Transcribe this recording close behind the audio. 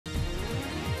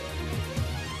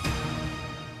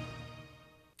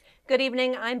Good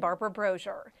evening, I'm Barbara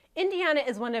Brosher. Indiana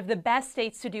is one of the best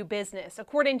states to do business,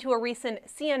 according to a recent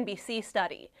CNBC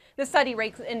study. The study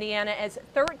ranks Indiana as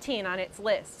 13 on its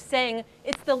list, saying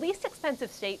it's the least expensive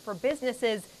state for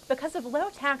businesses because of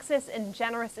low taxes and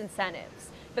generous incentives.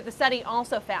 But the study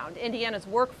also found Indiana's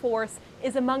workforce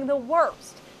is among the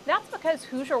worst. That's because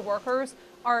Hoosier workers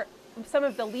are some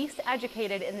of the least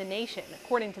educated in the nation,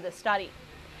 according to the study.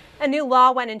 A new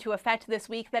law went into effect this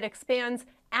week that expands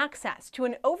access to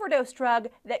an overdose drug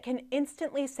that can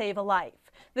instantly save a life.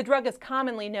 The drug is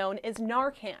commonly known as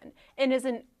Narcan and is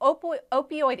an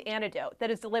opioid antidote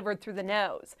that is delivered through the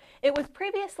nose. It was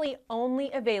previously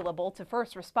only available to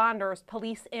first responders,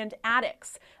 police, and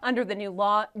addicts. Under the new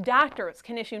law, doctors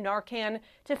can issue Narcan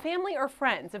to family or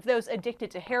friends of those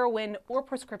addicted to heroin or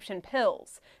prescription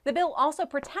pills. The bill also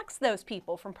protects those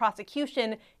people from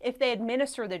prosecution if they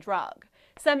administer the drug.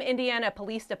 Some Indiana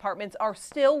police departments are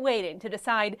still waiting to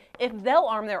decide if they'll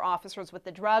arm their officers with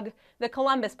the drug. The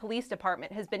Columbus Police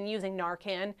Department has been using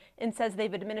Narcan and says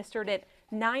they've administered it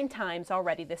 9 times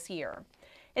already this year.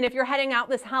 And if you're heading out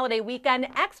this holiday weekend,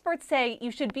 experts say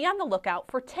you should be on the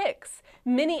lookout for ticks.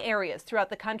 Many areas throughout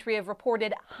the country have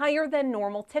reported higher than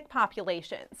normal tick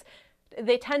populations.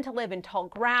 They tend to live in tall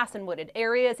grass and wooded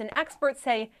areas, and experts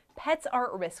say pets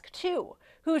are at risk too.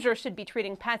 Hoosiers should be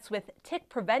treating pets with tick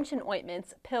prevention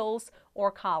ointments, pills,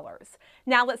 or collars.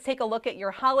 Now let's take a look at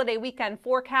your holiday weekend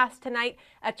forecast tonight.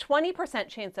 A 20%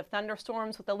 chance of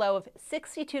thunderstorms with a low of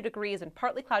 62 degrees and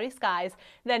partly cloudy skies.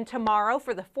 Then tomorrow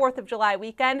for the 4th of July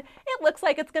weekend, it looks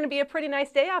like it's going to be a pretty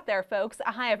nice day out there, folks.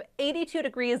 A high of 82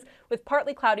 degrees with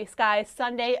partly cloudy skies.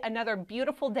 Sunday, another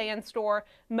beautiful day in store,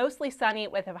 mostly sunny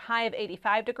with a high of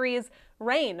 85 degrees.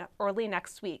 Rain early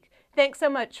next week. Thanks so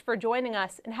much for joining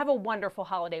us and have a wonderful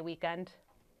holiday weekend.